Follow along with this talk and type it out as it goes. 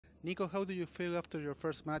Nico, how do you feel after your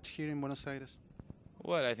first match here in Buenos Aires?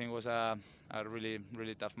 Well, I think it was a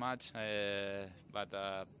really tough match, but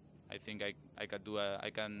I think I can do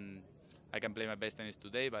I can play my best tennis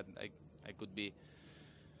today, but I could be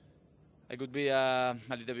a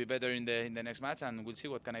little bit better in the next match, and we'll see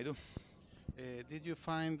what can I do. Did you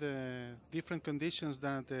find different conditions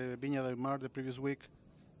than at Viña del Mar the previous week?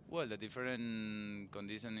 Well, the different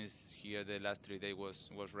condition is here. The last 3 days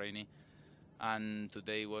was rainy, and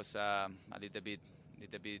today was a little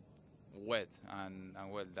bit wet, and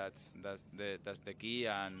well, that's the key.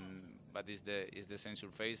 And but it's the same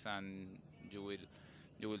surface, and you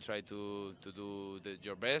will try to do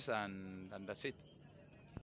your best, and that's it.